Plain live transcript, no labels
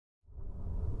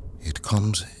It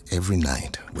comes every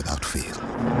night without fail.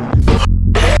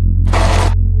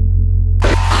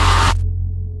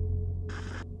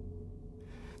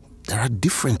 There are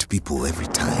different people every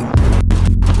time.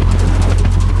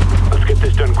 Let's get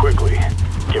this done quickly.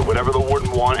 Get whatever the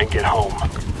warden wants and get home.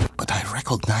 But I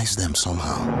recognize them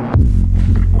somehow.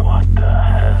 What the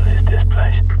hell is this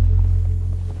place?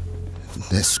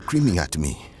 They're screaming at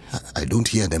me. I don't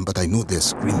hear them, but I know they're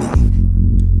screaming.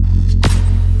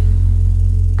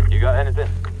 You got anything?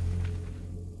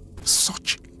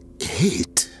 Such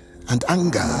hate and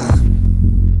anger.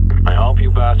 I hope you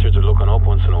bastards are looking up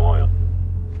once in a while.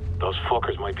 Those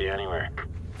fuckers might be anywhere.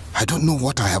 I don't know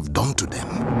what I have done to them.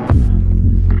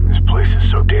 This place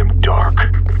is so damn dark.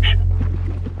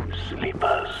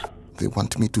 Sleepers. They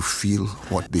want me to feel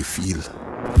what they feel.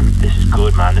 This is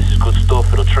good, man. This is good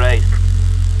stuff. It'll trade.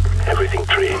 Everything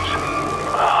trades.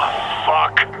 Oh,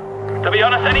 fuck. To be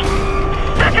honest, any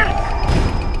second,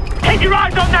 keep your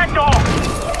eyes on that door.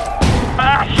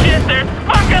 Ah, shit, there's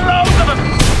fucking loads of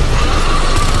them.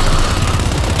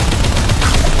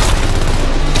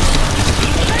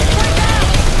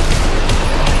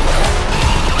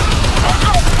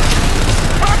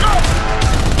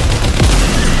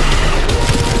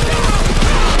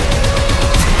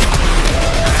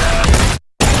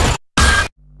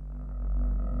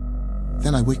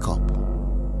 Then I wake up.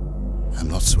 I'm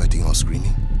not sweating or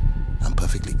screaming. I'm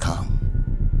perfectly calm.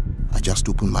 I just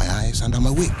open my eyes and I'm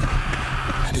awake.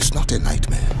 And it's not a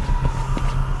nightmare.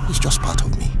 It's just part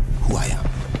of me, who I am.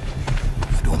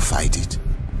 I don't fight it.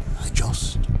 I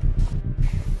just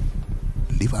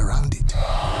live around it.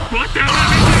 What the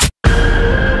hell?